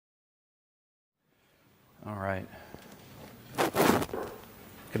All right. Can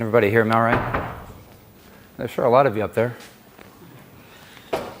everybody hear me all right? There's sure a lot of you up there.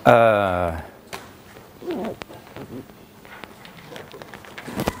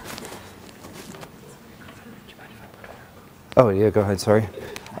 Oh, yeah, go ahead, sorry.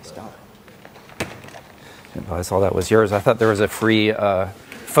 I saw that was yours. I thought there was a free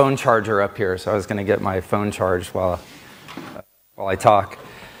phone charger up here, so I was going to get my phone charged while I talk.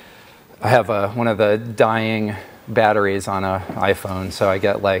 I have one of the dying batteries on an iPhone, so I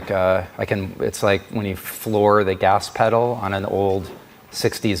get like it's like when you floor the gas pedal on an old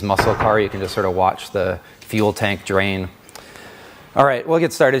 60s muscle car, you can just sort of watch the fuel tank drain. All right, we'll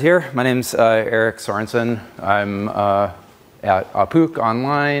get started here. My name's Eric Sorenson. I'm at APUC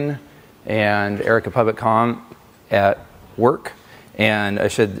online and Eric at PublicCom at work. And I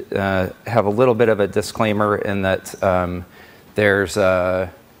should have a little bit of a disclaimer in that there's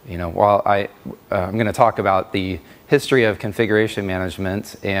while I'm going to talk about the history of configuration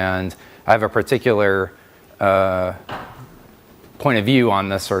management, and I have a particular point of view on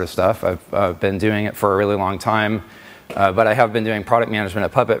this sort of stuff. I've been doing it for a really long time, but I have been doing product management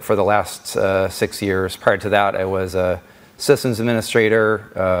at Puppet for the last 6 years. Prior to that, I was a systems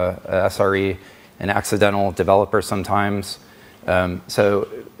administrator, a SRE, an accidental developer sometimes. So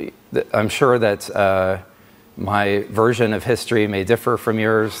I'm sure that my version of history may differ from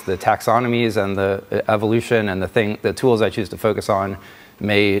yours. The taxonomies and the evolution and the tools I choose to focus on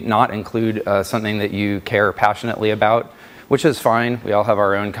may not include something that you care passionately about, which is fine. We all have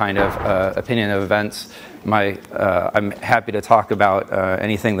our own kind of opinion of events. I'm happy to talk about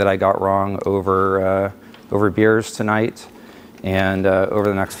anything that I got wrong over beers tonight and over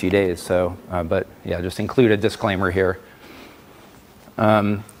the next few days. So, but yeah, just include a disclaimer here.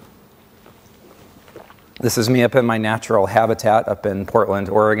 This is me up in my natural habitat up in Portland,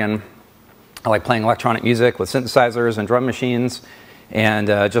 Oregon. I like playing electronic music with synthesizers and drum machines. And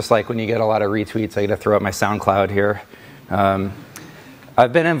just like when you get a lot of retweets, I get to throw up my SoundCloud here.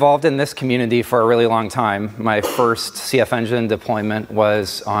 I've been involved in this community for a really long time. My first CF Engine deployment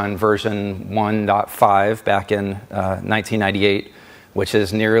was on version 1.5 back in 1998, which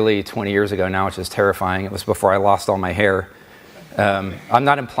is nearly 20 years ago now, which is terrifying. It was before I lost all my hair. I'm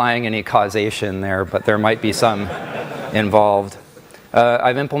not implying any causation there, but there might be some involved.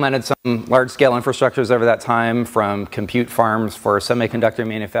 I've implemented some large-scale infrastructures over that time, from compute farms for semiconductor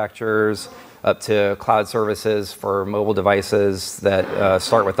manufacturers up to cloud services for mobile devices that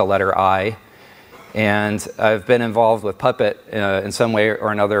start with the letter I. And I've been involved with Puppet in some way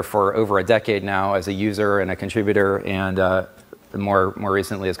or another for over a decade now as a user and a contributor, and more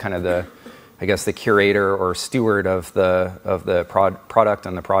recently as kind of the curator or steward of the product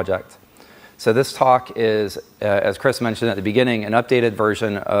and the project. So this talk is, as Chris mentioned at the beginning, an updated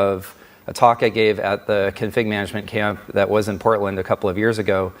version of a talk I gave at the config management camp that was in Portland a couple of years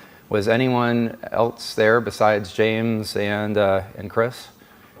ago. Was anyone else there besides James and Chris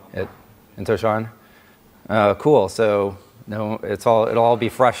and Toshan? Cool. So no, it'll all be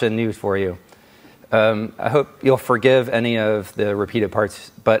fresh and new for you. I hope you'll forgive any of the repeated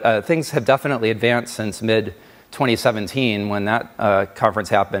parts, but things have definitely advanced since mid-2017 when that conference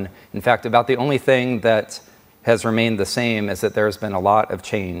happened. In fact, about the only thing that has remained the same is that there's been a lot of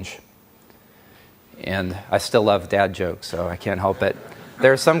change. And I still love dad jokes, so I can't help it.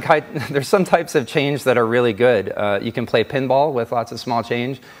 There's some types of change that are really good. You can play pinball with lots of small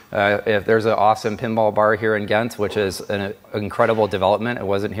change. If there's an awesome pinball bar here in Ghent, which is an incredible development. It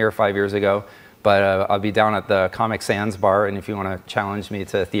wasn't here 5 years ago. But I'll be down at the Comic Sans bar, and if you want to challenge me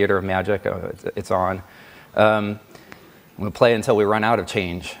to Theater of Magic, it's on. We'll play until we run out of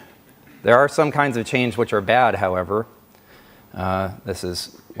change. There are some kinds of change which are bad, however. This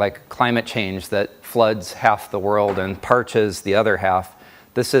is like climate change that floods half the world and parches the other half.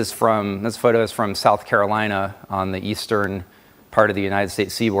 This photo is from South Carolina on the eastern part of the United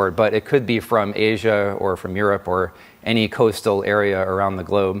States seaboard, but it could be from Asia or from Europe or any coastal area around the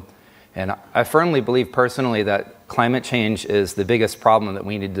globe. And I firmly believe personally that climate change is the biggest problem that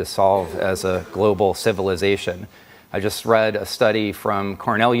we need to solve as a global civilization. I just read a study from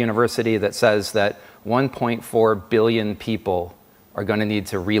Cornell University that says that 1.4 billion people are going to need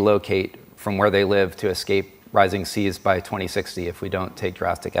to relocate from where they live to escape rising seas by 2060 if we don't take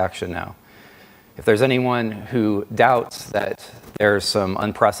drastic action now. If there's anyone who doubts that there's some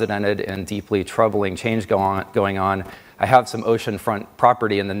unprecedented and deeply troubling change going on, I have some oceanfront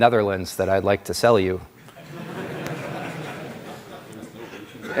property in the Netherlands that I'd like to sell you.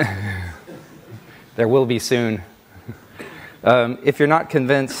 There will be soon. If you're not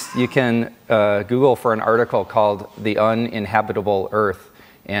convinced, you can Google for an article called The Uninhabitable Earth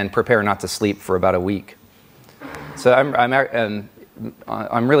and prepare not to sleep for about a week. So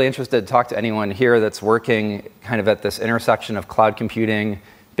I'm really interested to talk to anyone here that's working kind of at this intersection of cloud computing,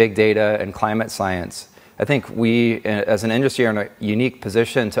 big data, and climate science. I think we, as an industry, are in a unique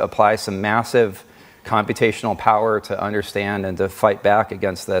position to apply some massive computational power to understand and to fight back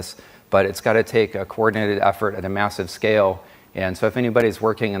against this, but it's got to take a coordinated effort at a massive scale. And so if anybody's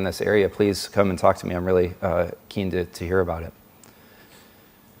working in this area, please come and talk to me. I'm really keen to hear about it.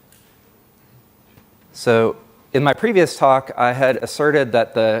 So in my previous talk, I had asserted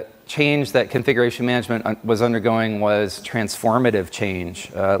that the change that configuration management was undergoing was transformative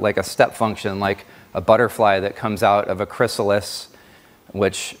change, like a step function, like a butterfly that comes out of a chrysalis,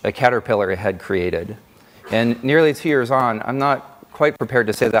 which a caterpillar had created. And nearly 2 years on, I'm not quite prepared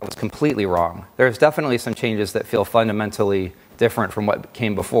to say that was completely wrong. There's definitely some changes that feel fundamentally different from what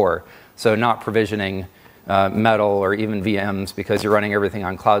came before. So not provisioning metal or even VMs because you're running everything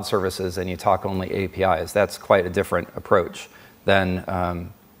on cloud services and you talk only APIs. That's quite a different approach than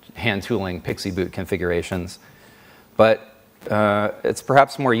hand tooling Pixie boot configurations. But it's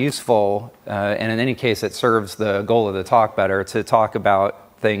perhaps more useful, and in any case it serves the goal of the talk better, to talk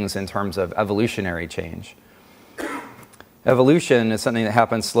about things in terms of evolutionary change. Evolution is something that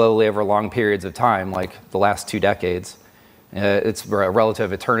happens slowly over long periods of time, like the last 2 decades. It's a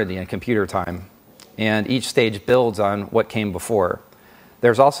relative eternity in computer time. And each stage builds on what came before.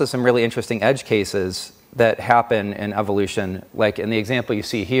 There's also some really interesting edge cases that happen in evolution, like in the example you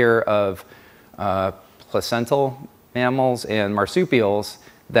see here of placental mammals and marsupials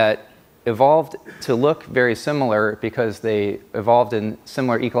that evolved to look very similar because they evolved in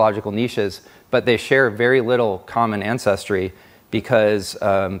similar ecological niches, but they share very little common ancestry because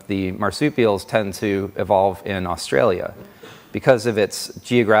the marsupials tend to evolve in Australia. Because of its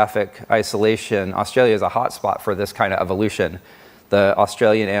geographic isolation, Australia is a hotspot for this kind of evolution. The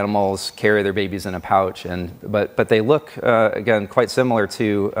Australian animals carry their babies in a pouch, but they look, again, quite similar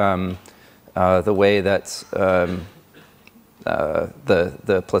to the way that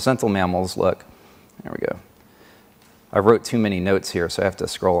the placental mammals look. There we go. I wrote too many notes here, so I have to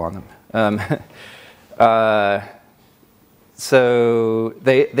scroll on them. So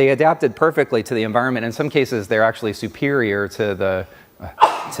they adapted perfectly to the environment. In some cases, they're actually superior to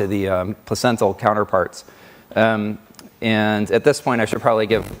the placental counterparts. And at this point, I should probably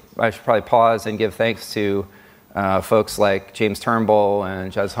pause and give thanks to folks like James Turnbull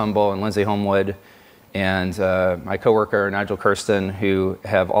and Jez Humble and Lindsay Homewood and my coworker Nigel Kirsten, who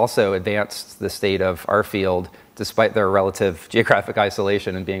have also advanced the state of our field despite their relative geographic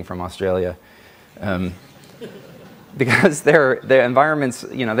isolation and being from Australia. Because their environments,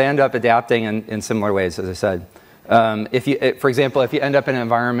 they end up adapting in similar ways, as I said. For example, if you end up in an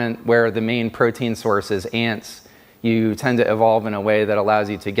environment where the main protein source is ants, you tend to evolve in a way that allows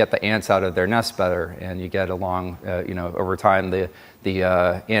you to get the ants out of their nest better, and you get along, over time, the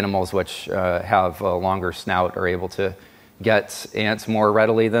animals which have a longer snout are able to get ants more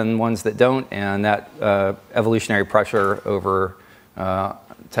readily than ones that don't, and that evolutionary pressure over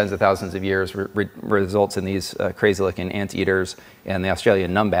tens of thousands of years results in these crazy-looking anteaters and the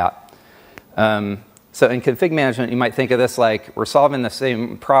Australian numbat. So in config management, you might think of this like we're solving the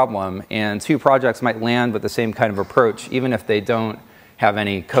same problem, and 2 projects might land with the same kind of approach, even if they don't have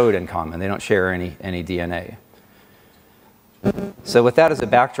any code in common. They don't share any DNA. So with that as a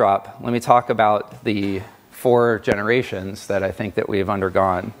backdrop, let me talk about the 4 generations that I think that we've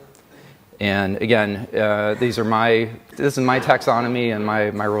undergone. And again, this is my taxonomy and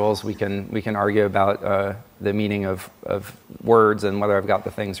my rules. We can argue about the meaning of words and whether I've got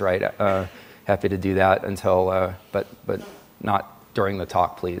the things right. Happy to do that until, but not during the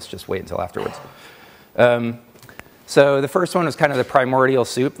talk, please. Just wait until afterwards. So the first one is kind of the primordial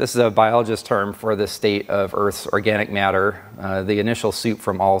soup. This is a biologist term for the state of Earth's organic matter, the initial soup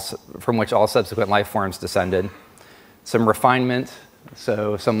from which all subsequent life forms descended. Some refinement.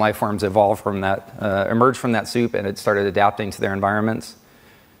 So some life forms evolved from that, emerged from that soup, and it started adapting to their environments.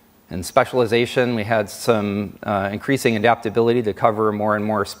 In specialization, we had some increasing adaptability to cover more and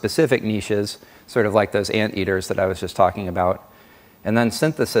more specific niches, sort of like those anteaters that I was just talking about. And then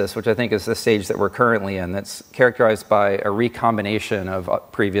synthesis, which I think is the stage that we're currently in, that's characterized by a recombination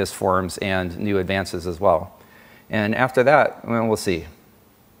of previous forms and new advances as well. And after that, well, we'll see.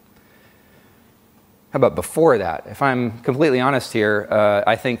 How about before that? If I'm completely honest here,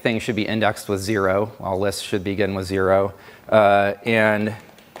 I think things should be indexed with 0. All lists should begin with 0. And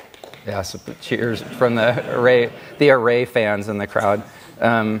yeah, so cheers from the array fans in the crowd.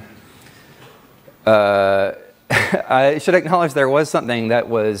 I should acknowledge there was something that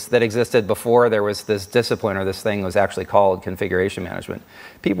existed before there was this discipline, or this thing was actually called configuration management.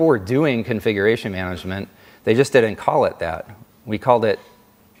 People were doing configuration management, they just didn't call it that. We called it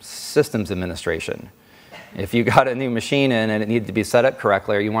systems administration. If you got a new machine in and it needed to be set up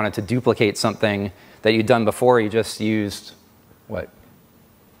correctly, or you wanted to duplicate something that you'd done before, you just used what?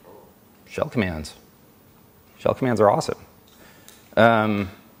 Shell commands. Shell commands are awesome.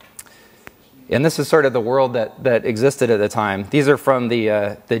 And this is sort of the world that existed at the time. These are from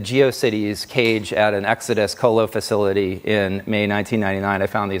the GeoCities cage at an Exodus colo facility in May 1999. I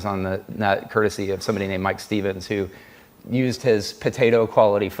found these on the net courtesy of somebody named Mike Stevens, who used his potato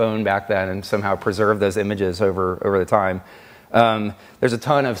quality phone back then and somehow preserved those images over the time. There's a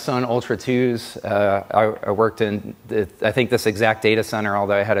ton of Sun Ultra 2s. I worked in, I think, this exact data center,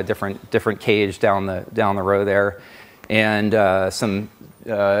 although I had a different cage down the row there. And some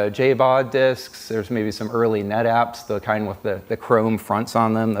JBOD disks. There's maybe some early NetApps, the kind with the chrome fronts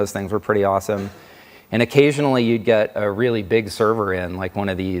on them. Those things were pretty awesome. And occasionally you'd get a really big server in, like one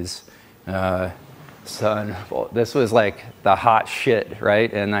of these. Well, this was like the hot shit,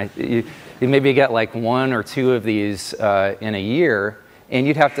 right? And you maybe get like 1 or 2 of these in a year, and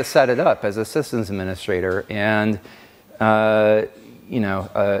you'd have to set it up as a systems administrator. And I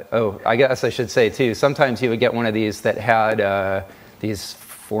guess I should say too, sometimes you would get one of these that had these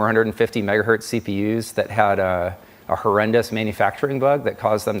 450 megahertz CPUs that had a horrendous manufacturing bug that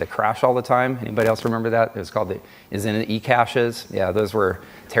caused them to crash all the time. Anybody else remember that? It was called the e-caches. Yeah, those were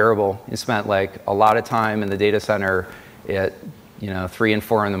terrible. You spent like a lot of time in the data center at 3 and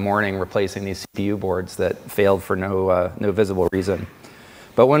 4 in the morning replacing these CPU boards that failed for no visible reason.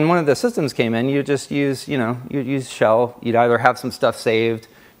 But when one of the systems came in, you just use, you'd use shell. You'd either have some stuff saved.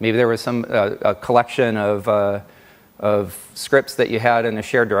 Maybe there was a collection of scripts that you had in a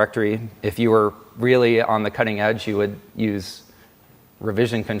shared directory. If you were really on the cutting edge, you would use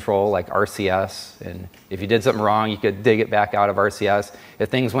revision control like RCS. And if you did something wrong, you could dig it back out of RCS. If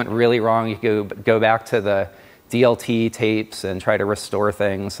things went really wrong, you could go back to the DLT tapes and try to restore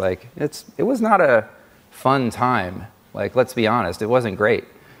things. Like it was not a fun time. Like, let's be honest, it wasn't great.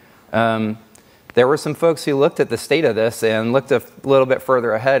 There were some folks who looked at the state of this and looked a little bit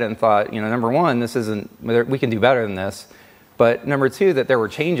further ahead and thought, number one, we can do better than this. But number two, that there were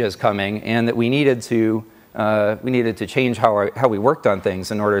changes coming and that we needed to change how we worked on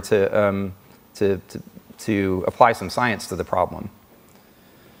things in order to apply some science to the problem.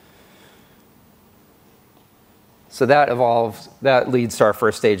 So that leads to our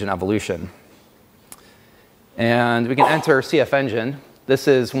first stage in evolution. And we can enter CF Engine. This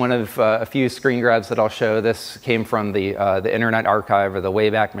is one of a few screen grabs that I'll show. This came from the Internet Archive, or the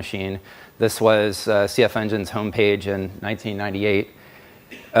Wayback Machine. This was CF Engine's homepage in 1998.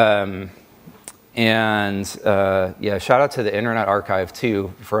 Yeah, shout out to the Internet Archive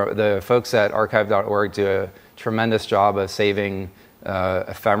too. For the folks at archive.org do a tremendous job of saving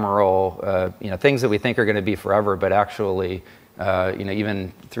ephemeral, things that we think are going to be forever, but actually,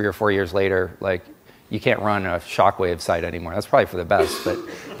 even 3 or 4 years later, like, you can't run a Shockwave site anymore. That's probably for the best,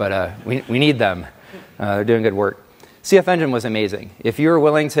 but we need them. They're doing good work. CF Engine was amazing. If you were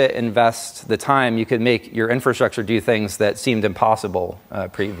willing to invest the time, you could make your infrastructure do things that seemed impossible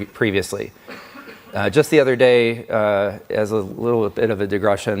previously. Just the other day, as a little bit of a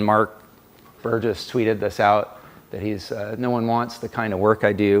digression, Mark Burgess tweeted this out, that no one wants the kind of work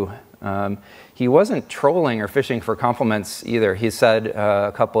I do. He wasn't trolling or fishing for compliments either. He said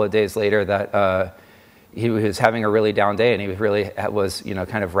a couple of days later that he was having a really down day, and he was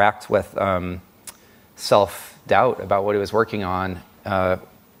kind of racked with self-doubt about what he was working on,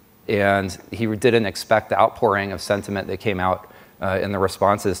 and he didn't expect the outpouring of sentiment that came out in the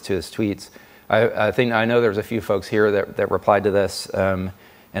responses to his tweets. I know there's a few folks here that replied to this, and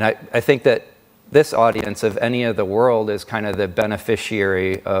I think that this audience of any of the world is kind of the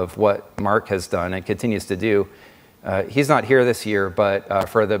beneficiary of what Mark has done and continues to do. He's not here this year, but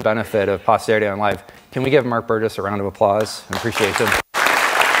for the benefit of posterity on live, can we give Mark Burgess a round of applause and appreciation?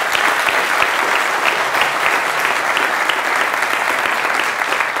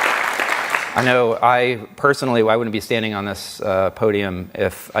 I know personally, I wouldn't be standing on this podium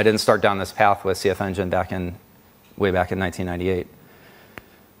if I didn't start down this path with CF Engine way back in 1998.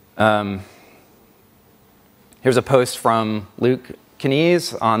 Here's a post from Luke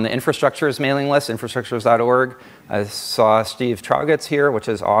Knies on the infrastructures mailing list, infrastructures.org. I saw Steve Troggett's here, which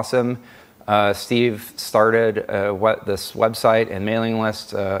is awesome. Steve started this website and mailing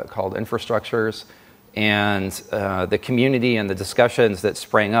list called Infrastructures, and the community and the discussions that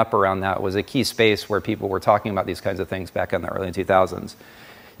sprang up around that was a key space where people were talking about these kinds of things back in the early 2000s.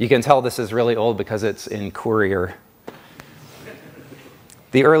 You can tell this is really old because it's in Courier.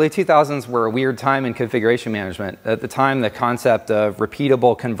 The early 2000s were a weird time in configuration management. At the time, the concept of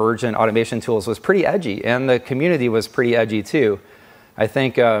repeatable convergent automation tools was pretty edgy, and the community was pretty edgy too. I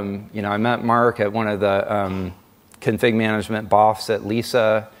think I met Mark at one of the config management BOFs at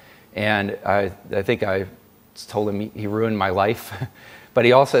Lisa, and I think I told him he ruined my life, but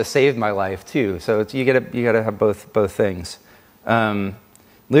he also saved my life too. So you gotta have both things.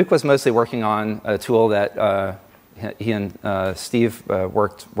 Luke was mostly working on a tool that he and Steve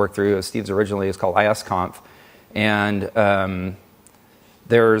worked through. Steve's originally is called ISConf, and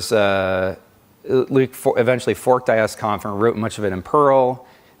Luke eventually forked ISConf and wrote much of it in Perl,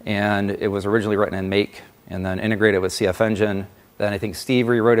 and it was originally written in Make and then integrated with CF Engine. Then I think Steve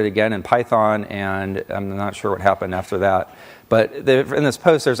rewrote it again in Python, and I'm not sure what happened after that. But in this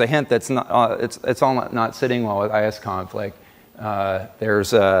post, there's a hint that's not it's all not sitting well with ISConf. Like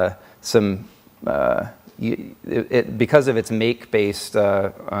there's some because of its make-based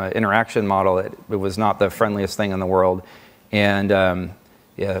interaction model, it was not the friendliest thing in the world. And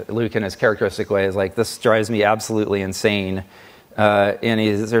yeah, Luke, in his characteristic way, is like, this drives me absolutely insane. And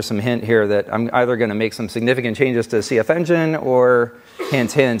there's some hint here that I'm either going to make some significant changes to CF Engine, or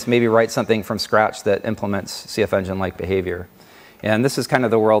hint, hint, maybe write something from scratch that implements CF Engine-like behavior. And this is kind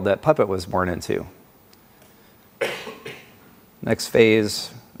of the world that Puppet was born into. Next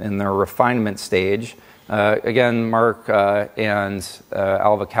phase in the refinement stage. Again, Mark and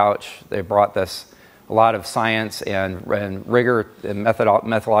Alva Couch, they brought a lot of science and rigor, and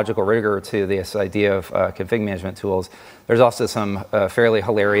methodological rigor to this idea of config management tools. There's also some fairly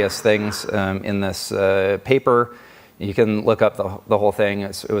hilarious things in this paper. You can look up the whole thing.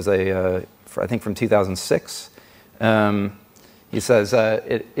 It was I think from 2006. He says,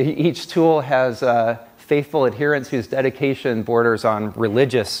 each tool has faithful adherents whose dedication borders on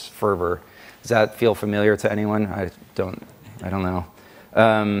religious fervor. Does that feel familiar to anyone? I don't know.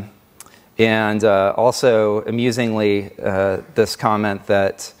 And also, amusingly, this comment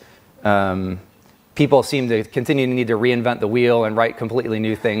that people seem to continue to need to reinvent the wheel and write completely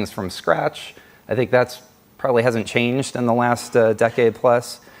new things from scratch. I think that's probably hasn't changed in the last decade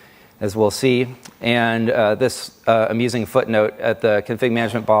plus, as we'll see. And this amusing footnote at the config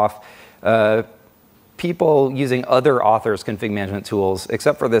management BOF, people using other authors' config management tools,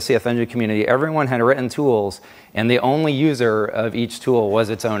 except for the CF Engine community, everyone had written tools, and the only user of each tool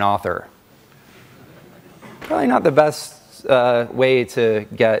was its own author. Probably not the best way to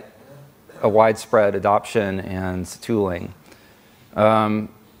get a widespread adoption and tooling.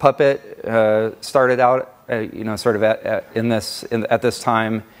 Puppet started out, sort of at this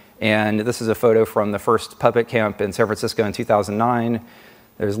time, and this is a photo from the first Puppet camp in San Francisco in 2009.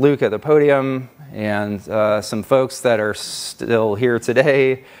 There's Luke at the podium, and some folks that are still here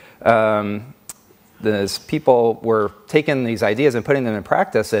today. These people were taking these ideas and putting them in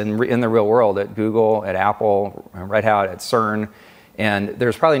practice in the real world at Google, at Apple, Red Hat, at CERN. And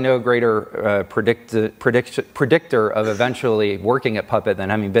there's probably no greater predictor of eventually working at Puppet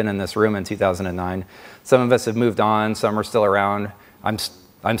than having been in this room in 2009. Some of us have moved on, some are still around. I'm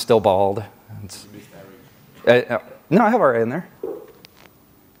still bald. No, I have Aria in there.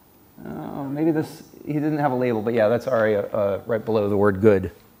 Maybe he didn't have a label, but yeah, that's Aria right below the word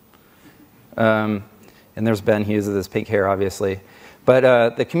good. And there's Ben Hughes with his pink hair, obviously.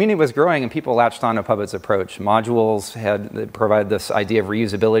 But the community was growing, and people latched on to Puppet's approach. Modules provide this idea of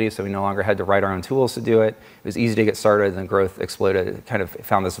reusability, so we no longer had to write our own tools to do it. It was easy to get started, and growth exploded. It kind of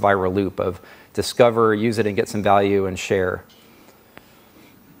found this viral loop of discover, use it, and get some value, and share.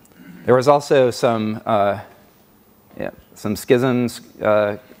 There was also some schisms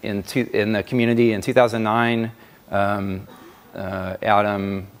in the community. In 2009,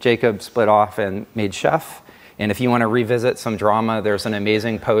 Adam Jacob split off and made Chef. And if you want to revisit some drama, there's an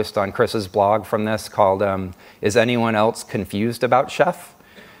amazing post on Chris's blog from this called Is Anyone Else Confused About Chef?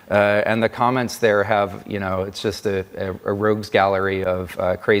 And the comments there have, it's just a rogues gallery of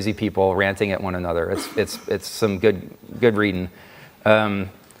crazy people ranting at one another. It's some good reading.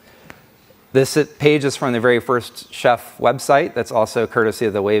 This page is from the very first Chef website. That's also courtesy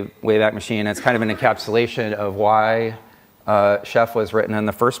of the Wayback Machine. It's kind of an encapsulation of why Chef was written in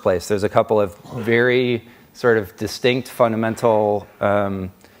the first place. There's a couple of very sort of distinct, fundamental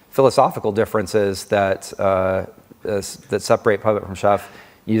philosophical differences that separate Puppet from Chef.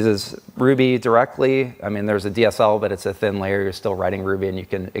 Uses Ruby directly. I mean, there's a DSL, but it's a thin layer. You're still writing Ruby, and you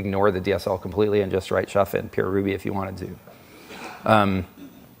can ignore the DSL completely and just write Chef in pure Ruby if you wanted to.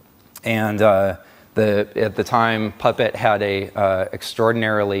 At the time, Puppet had a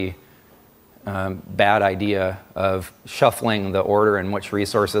extraordinarily bad idea of shuffling the order in which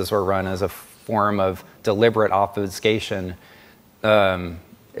resources were run as a form of deliberate obfuscation.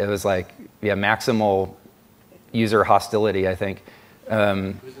 It was like, yeah, maximal user hostility, I think. It was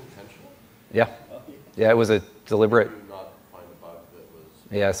intentional? Yeah. Yeah, it was a deliberate. Did you not find a bug that was...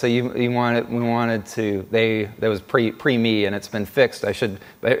 Yeah, so we wanted to, that was pre-me, and it's been fixed.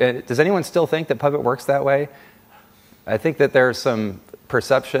 Does anyone still think that Puppet works that way? I think that there's some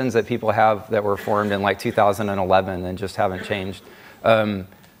perceptions that people have that were formed in like 2011 and just haven't changed. No,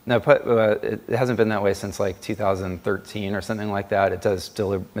 it hasn't been that way since like 2013 or something like that. It does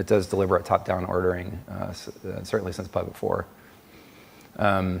deliberate top-down ordering, certainly since Puppet 4.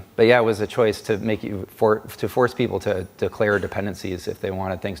 But yeah, it was a choice to to force people to declare dependencies if they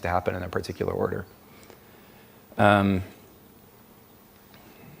wanted things to happen in a particular order.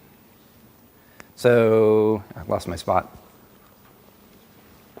 So I lost my spot.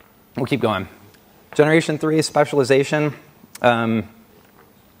 We'll keep going. Generation 3, specialization.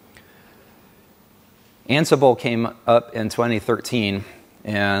 Ansible came up in 2013,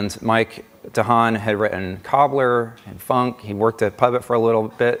 and Mike DeHaan had written Cobbler and Funk. He worked at Puppet for a little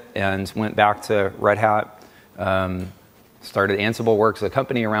bit and went back to Red Hat, started Ansible Works, a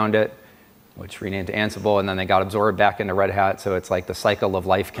company around it, which renamed to Ansible, and then they got absorbed back into Red Hat, so it's like the cycle of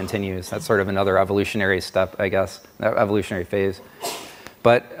life continues. That's sort of another evolutionary step, I guess, evolutionary phase.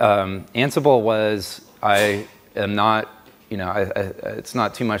 But Ansible was, I am not, it's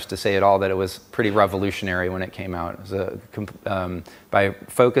not too much to say at all that it was pretty revolutionary when it came out. It was by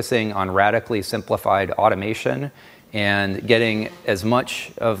focusing on radically simplified automation and getting as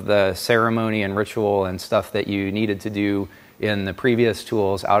much of the ceremony and ritual and stuff that you needed to do in the previous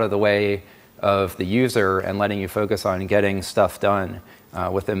tools out of the way of the user and letting you focus on getting stuff done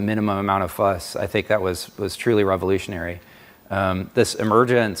with a minimum amount of fuss. I think that was truly revolutionary. This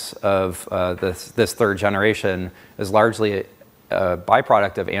emergence of this third generation is largely a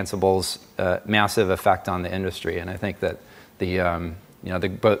byproduct of Ansible's massive effect on the industry, and I think that the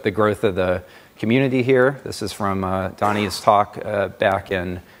growth of the community here. This is from Donnie's talk back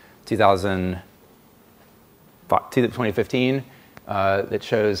in 2015 that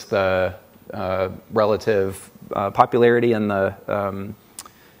shows the relative popularity in the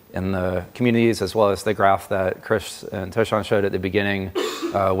communities, as well as the graph that Chris and Toshan showed at the beginning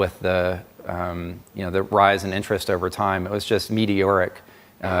with the the rise in interest over time. It was just meteoric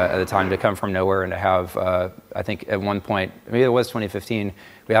at the time to come from nowhere and to have, I think at one point, maybe it was 2015,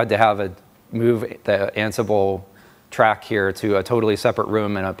 we had to move the Ansible track here to a totally separate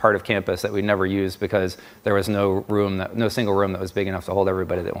room in a part of campus that we never used because there was no single room that was big enough to hold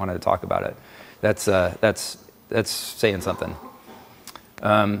everybody that wanted to talk about it. That's saying something.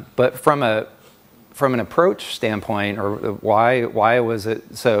 But from an approach standpoint, or why was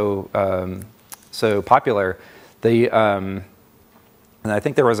it so popular? And I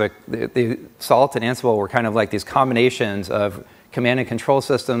think there was the Salt and Ansible were kind of like these combinations of command and control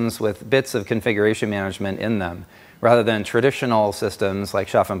systems with bits of configuration management in them, rather than traditional systems like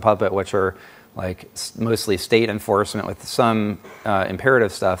Chef and Puppet, which are like mostly state enforcement with some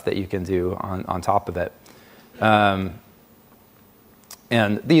imperative stuff that you can do on top of it.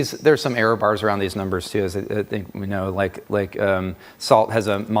 And there's some error bars around these numbers too, as I think we know. Like Salt has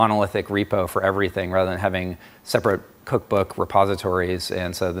a monolithic repo for everything, rather than having separate cookbook repositories,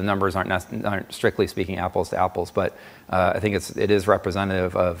 and so the numbers aren't strictly speaking apples to apples. But I think it is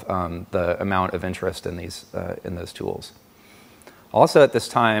representative of the amount of interest in those tools. Also, at this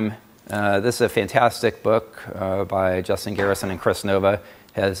time, this is a fantastic book by Justin Garrison and Chris Nova.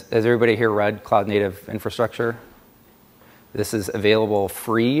 Has everybody here read Cloud Native Infrastructure? This is available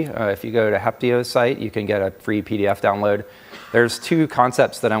free. If you go to Heptio's site, you can get a free PDF download. There's two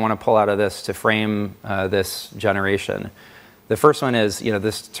concepts that I want to pull out of this to frame this generation. The first one is,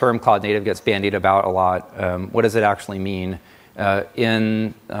 this term cloud native gets bandied about a lot. What does it actually mean?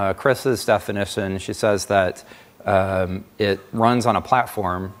 In Chris's definition, she says that it runs on a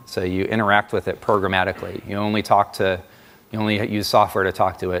platform, so you interact with it programmatically. You only use software to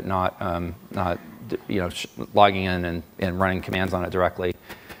talk to it, not logging in and running commands on it directly.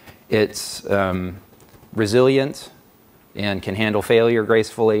 It's resilient and can handle failure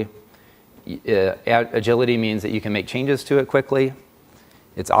gracefully. Agility means that you can make changes to it quickly.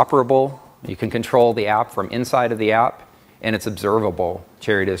 It's operable. You can control the app from inside of the app, and it's observable.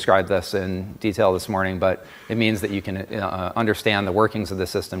 Cherry described this in detail this morning, but it means that you can understand the workings of the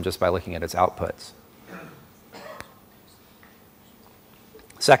system just by looking at its outputs.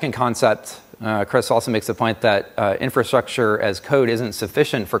 Second concept, Chris also makes the point that infrastructure as code isn't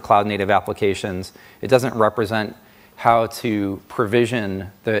sufficient for cloud native applications. It doesn't represent how to provision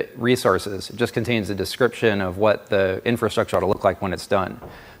the resources. It just contains a description of what the infrastructure ought to look like when it's done.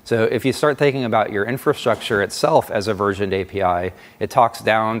 So if you start thinking about your infrastructure itself as a versioned API, it talks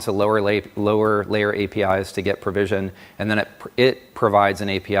down to lower layer APIs to get provision, and then it provides an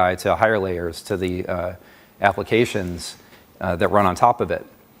API to higher layers, to the applications that run on top of it.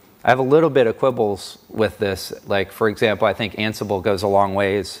 I have a little bit of quibbles with this. Like, for example, I think Ansible goes a long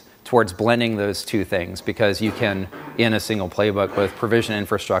ways towards blending those two things, because you can, in a single playbook, both provision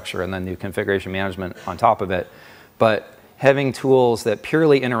infrastructure and then do configuration management on top of it. But having tools that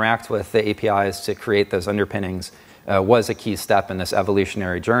purely interact with the APIs to create those underpinnings was a key step in this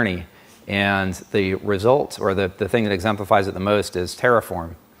evolutionary journey. And the result, or the thing that exemplifies it the most, is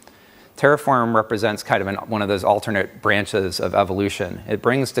Terraform. Terraform represents kind of one of those alternate branches of evolution. It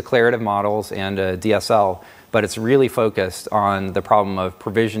brings declarative models and DSL, but it's really focused on the problem of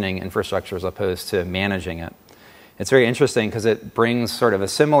provisioning infrastructure as opposed to managing it. It's very interesting because it brings sort of a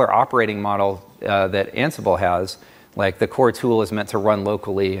similar operating model that Ansible has. Like, the core tool is meant to run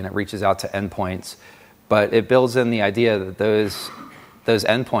locally and it reaches out to endpoints, but it builds in the idea that those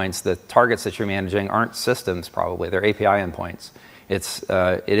endpoints, the targets that you're managing, aren't systems probably, they're API endpoints.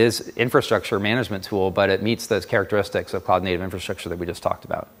 It is infrastructure management tool, but it meets those characteristics of cloud native infrastructure that we just talked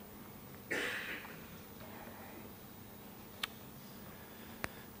about.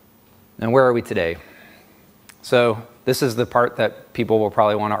 And where are we today? So this is the part that people will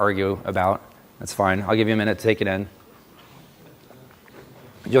probably want to argue about. That's fine. I'll give you a minute to take it in.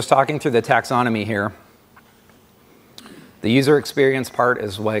 Just talking through the taxonomy here. The user experience part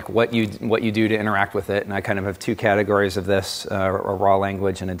is like what you do to interact with it, and I kind of have two categories of this: a raw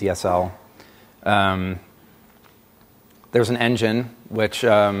language and a DSL. There's an engine, which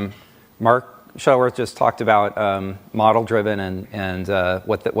Mark Shuttleworth just talked about, model-driven and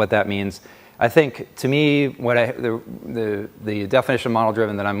what that means. I think, to me, the definition of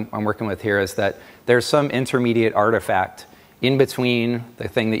model-driven that I'm working with here is that there's some intermediate artifact in between the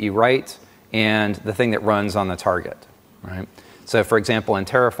thing that you write and the thing that runs on the target, right? So, for example, in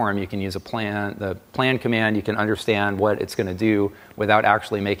Terraform, you can use the plan command. You can understand what it's going to do without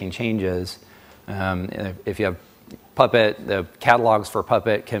actually making changes. If you have Puppet, the catalogs for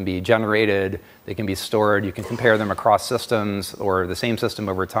Puppet can be generated, they can be stored, you can compare them across systems or the same system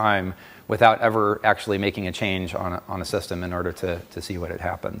over time without ever actually making a change on a system in order to see what it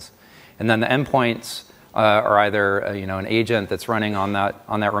happens. And then the endpoints are either an agent that's running on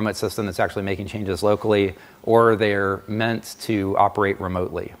that remote system that's actually making changes locally, or they're meant to operate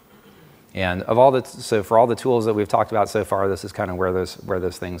remotely. And so for all the tools that we've talked about so far, this is kind of where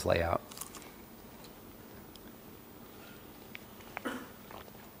those things lay out.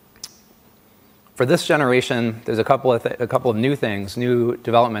 For this generation, there's a couple of new things, new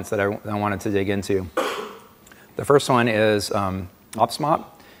developments that I wanted to dig into. The first one is OpsMop.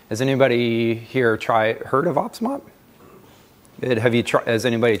 Has anybody here heard of OpsMop? Has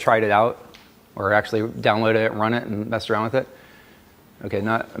anybody tried it out, or actually downloaded it, run it, and messed around with it? Okay,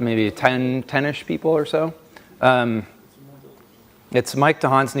 not maybe 10-ish people or so. It's Mike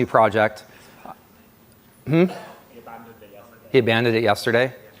DeHaan's new project. He abandoned it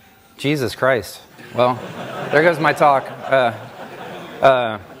yesterday. Jesus Christ. Well, there goes my talk.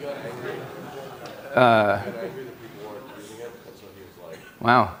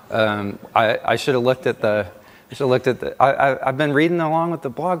 Wow. I should have looked at the. I've been reading along with the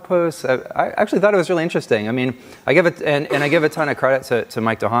blog posts. I actually thought it was really interesting. I mean, I give it and I give a ton of credit to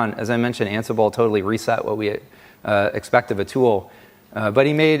Mike DeHaan. As I mentioned, Ansible totally reset what we expect of a tool. But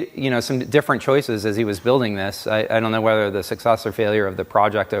he made some different choices as he was building this. I don't know whether the success or failure of the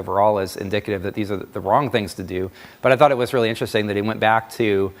project overall is indicative that these are the wrong things to do. But I thought it was really interesting that he went back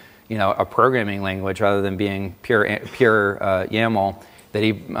to a programming language rather than being pure YAML. That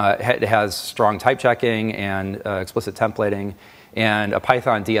he has strong type checking and explicit templating, and a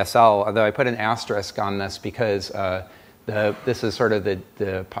Python DSL. Although I put an asterisk on this because this is sort of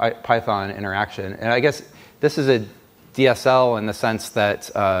the Python interaction, and I guess this is a DSL in the sense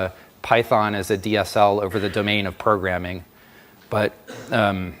that Python is a DSL over the domain of programming, but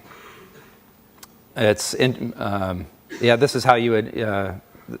this is how you would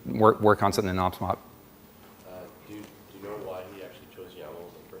work on something in OpsMop. Do you know why he actually chose YAML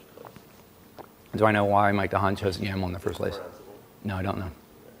in the first place? Do I know why Mike DeHaan chose YAML in the first place? No, I don't know.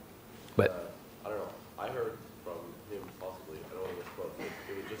 But I don't know. I heard from him possibly. I don't know which quote.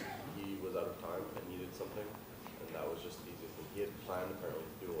 It was just he was out of time and needed something, and that was just the easiest thing. He had planned apparently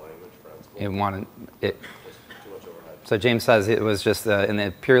to do a language for Ansible. he wanted it. Just too much overhead. So James says it was just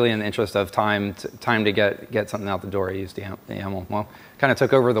purely in the interest of time to get something out the door. He used YAML. Well, kind of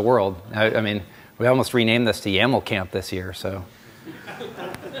took over the world. I mean, We almost renamed this to YAML Camp this year, so.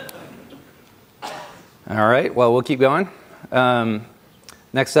 All right, well, we'll keep going.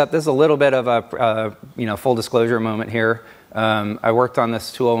 Next up, this is a little bit of a full disclosure moment here. I worked on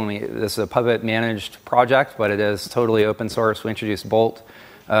this tool, and this is a Puppet managed project, but it is totally open source. We introduced Bolt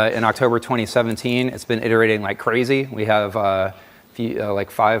in October 2017. It's been iterating like crazy. We have like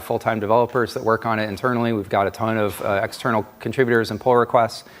 5 full-time developers that work on it internally. We've got a ton of external contributors and pull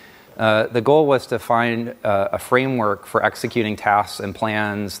requests. The goal was to find a framework for executing tasks and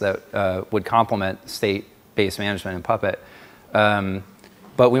plans that would complement state-based management in Puppet.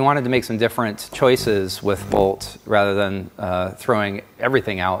 But we wanted to make some different choices with Bolt rather than throwing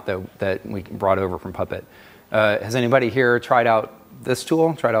everything out that we brought over from Puppet. Has anybody here tried out this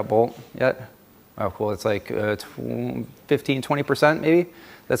tool, tried out Bolt yet? Oh, cool. It's like 15, 20% maybe.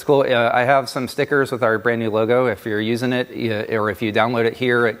 That's cool. I have some stickers with our brand new logo. If you're using it, or if you download it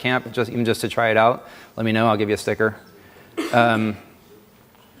here at camp, even just to try it out, let me know. I'll give you a sticker.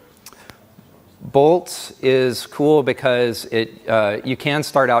 Bolt is cool because you can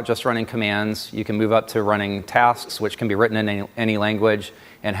start out just running commands. You can move up to running tasks, which can be written in any language,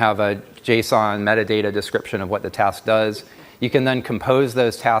 and have a JSON metadata description of what the task does. You can then compose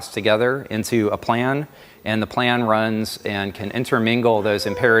those tasks together into a plan, and the plan runs and can intermingle those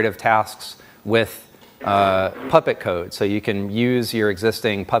imperative tasks with Puppet code. So you can use your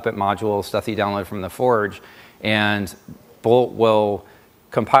existing Puppet module, stuff you download from the Forge, and Bolt will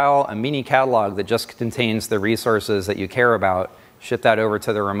compile a mini catalog that just contains the resources that you care about, ship that over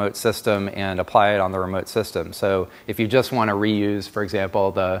to the remote system, and apply it on the remote system. So if you just want to reuse, for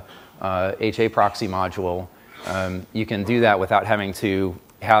example, the HA proxy module, you can do that without having to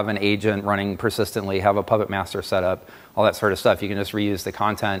have an agent running persistently, have a Puppet master set up, all that sort of stuff. You can just reuse the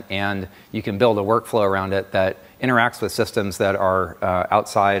content, and you can build a workflow around it that interacts with systems that are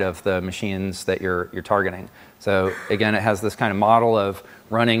outside of the machines that you're targeting. So again, it has this kind of model of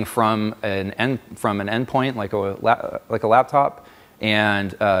running from an endpoint like a laptop,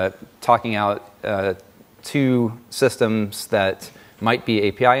 and talking out to systems that might be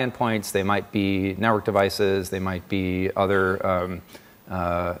API endpoints, they might be network devices, they might be other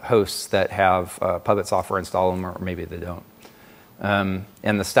hosts that have Puppet software installed them, or maybe they don't.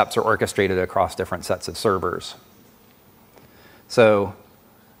 And the steps are orchestrated across different sets of servers. So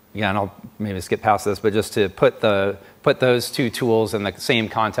again, I'll maybe skip past this, but just to put those two tools in the same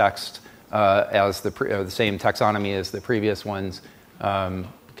context as the same taxonomy as the previous ones, kind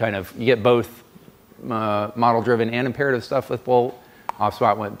of you get both model-driven and imperative stuff with Bolt.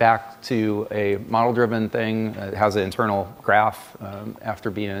 HubSpot went back to a model-driven thing. It has an internal graph after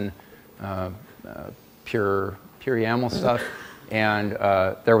being pure YAML stuff. And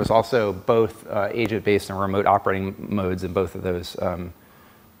there was also both agent-based and remote operating modes in both of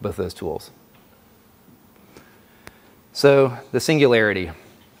those tools. So the singularity.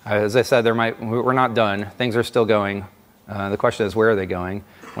 As I said, we're not done. Things are still going. The question is, where are they going?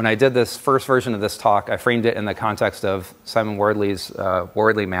 When I did this first version of this talk, I framed it in the context of Simon Wardley's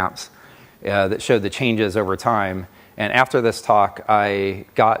Wardley maps that showed the changes over time. And after this talk, I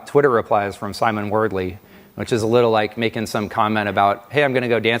got Twitter replies from Simon Wardley, which is a little like making some comment about, hey, I'm going to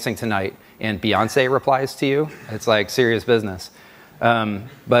go dancing tonight, and Beyonce replies to you. It's like serious business.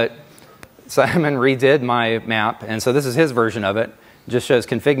 But Simon redid my map, and so this is his version of it. It just shows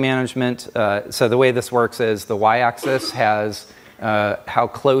config management. So the way this works is the y-axis has how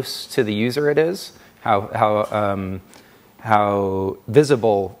close to the user it is, how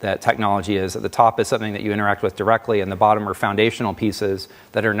visible that technology is. At the top is something that you interact with directly, and the bottom are foundational pieces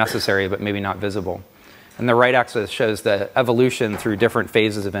that are necessary but maybe not visible. And the right axis shows the evolution through different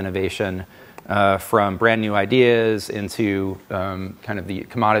phases of innovation, from brand new ideas into kind of the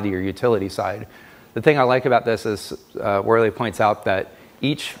commodity or utility side. The thing I like about this is Worley points out that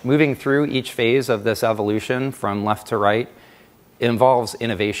moving through each phase of this evolution from left to right involves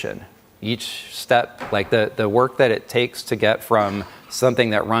innovation. Each step, like the work that it takes to get from something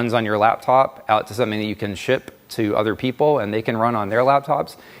that runs on your laptop out to something that you can ship to other people and they can run on their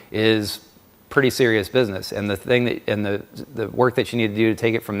laptops, is pretty serious business. And the work that you need to do to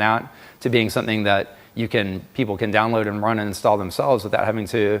take it from that to being something that people can download and run and install themselves without having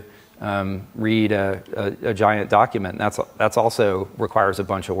to read a giant document. That's also requires a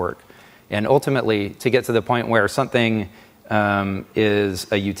bunch of work. And ultimately, to get to the point where something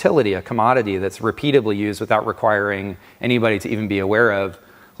is a utility, a commodity that's repeatedly used without requiring anybody to even be aware of,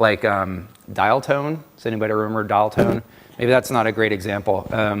 like dial tone. Does anybody remember dial tone? Maybe that's not a great example.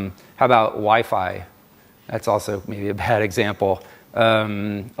 How about Wi-Fi? That's also maybe a bad example.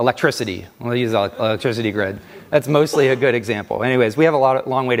 electricity. We'll use electricity grid. That's mostly a good example. Anyways, we have a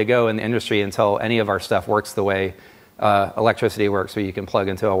long way to go in the industry until any of our stuff works the way electricity works, where you can plug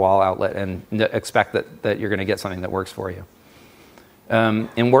into a wall outlet and expect that you're going to get something that works for you.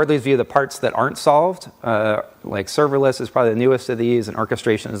 In Wordley's view, the parts that aren't solved, like serverless is probably the newest of these, and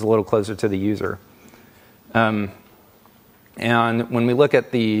orchestration is a little closer to the user. And when we look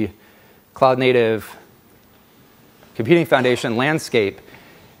at the cloud native computing foundation landscape,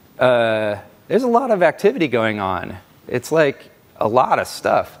 there's a lot of activity going on. It's like a lot of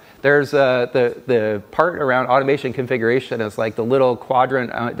stuff. There's the part around automation configuration is like the little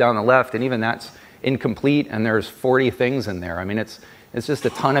quadrant down the left, and even that's incomplete, and there's 40 things in there. I mean, it's just a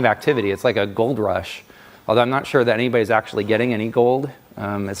ton of activity. It's like a gold rush, although I'm not sure that anybody's actually getting any gold.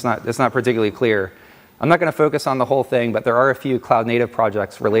 It's not particularly clear. I'm not going to focus on the whole thing, but there are a few cloud native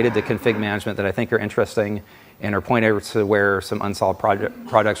projects related to config management that I think are interesting and are pointed to where some unsolved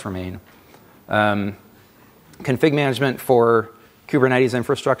projects remain. Config management for Kubernetes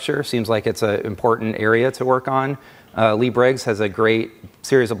infrastructure seems like it's an important area to work on. Lee Briggs has a great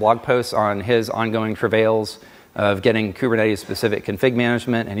series of blog posts on his ongoing travails of getting Kubernetes-specific config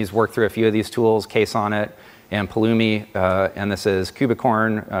management, and he's worked through a few of these tools, Case on it, and Pulumi, and this is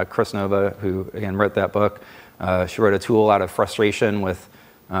Kubicorn, Chris Nova, who again wrote that book. She wrote a tool out of frustration with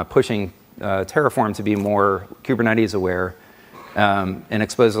pushing Terraform to be more Kubernetes aware, and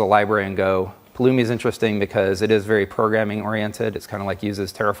exposes a library in Go. Pulumi is interesting because it is very programming oriented. It's kind of like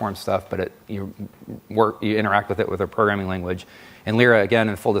uses Terraform stuff, but you interact with it with a programming language. And Lyra, again,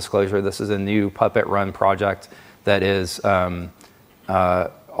 in full disclosure, this is a new Puppet run project that is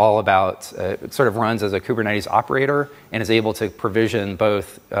all about, it sort of runs as a Kubernetes operator and is able to provision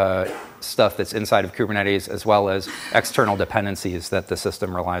both stuff that's inside of Kubernetes as well as external dependencies that the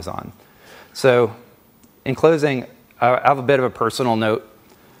system relies on. So in closing, I have a bit of a personal note.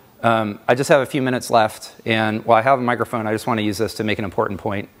 I just have a few minutes left, and while I have a microphone, I just want to use this to make an important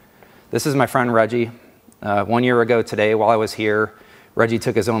point. This is my friend Reggie. 1 year ago today, while I was here, Reggie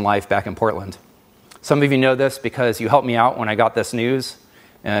took his own life back in Portland. Some of you know this because you helped me out when I got this news,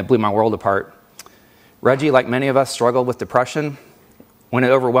 and it blew my world apart. Reggie, like many of us, struggled with depression. When it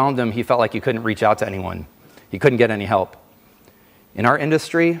overwhelmed him, he felt like he couldn't reach out to anyone. He couldn't get any help. In our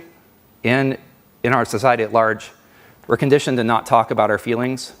industry, and in our society at large, we're conditioned to not talk about our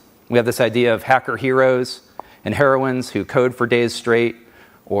feelings. We have this idea of hacker heroes and heroines who code for days straight,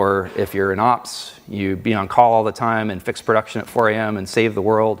 or if you're in ops, you be on call all the time and fix production at 4 a.m. and save the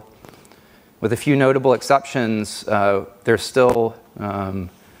world. With a few notable exceptions, there's still,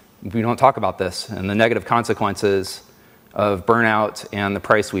 we don't talk about this and the negative consequences of burnout and the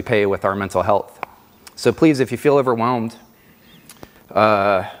price we pay with our mental health. So please, if you feel overwhelmed,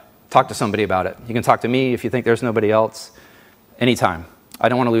 talk to somebody about it. You can talk to me if you think there's nobody else, anytime. I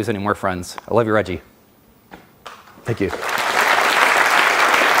don't want to lose any more friends. I love you, Reggie. Thank you.